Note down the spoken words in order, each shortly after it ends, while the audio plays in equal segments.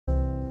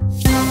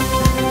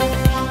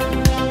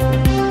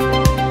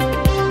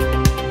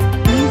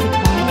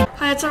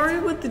get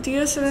started with the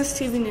DSNS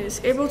TV News,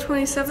 April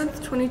 27th,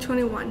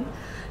 2021.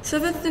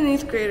 7th and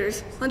 8th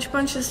graders, lunch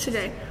bunch is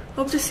today.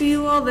 Hope to see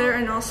you all there,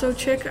 and also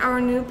check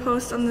our new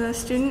post on the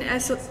Student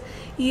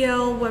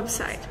SEL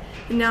website.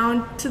 And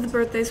now to the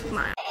birthdays with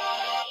Maya.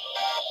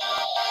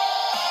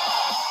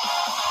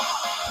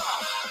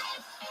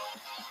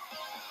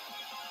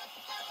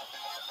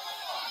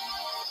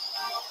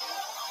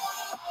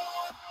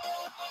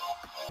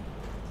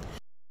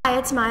 Hi,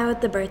 it's Maya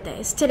with the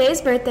birthdays.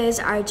 Today's birthdays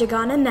are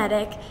Jagana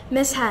Nedick,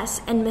 Miss Hess,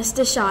 and Miss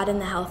Deshad in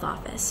the health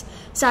office.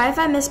 Sorry if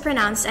I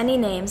mispronounced any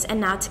names, and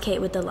now to Kate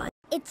with the lunch.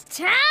 It's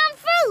time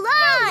for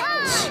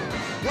lunch!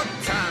 What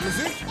time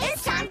is it?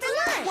 It's time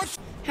for lunch!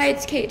 Hi,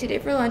 it's Kate. Today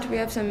for lunch we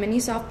have some mini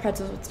soft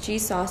pretzels with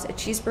cheese sauce, a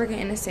cheeseburger,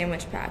 and a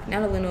sandwich pack.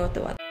 Now to Luna with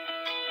the weather.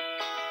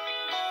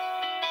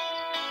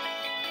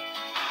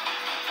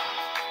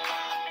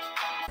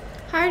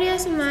 Hi,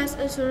 DSMS,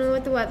 it's Luna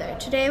with the weather.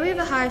 Today we have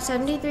a high of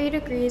 73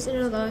 degrees and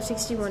a low of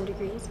 61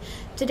 degrees.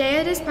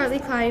 Today it is partly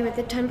cloudy with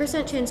a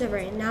 10% chance of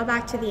rain. Now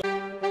back to the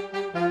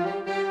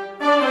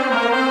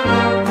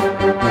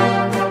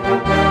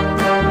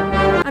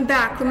I'm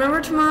back. Remember,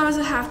 tomorrow is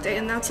a half day,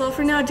 and that's all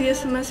for now.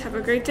 DSMS, have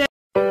a great day.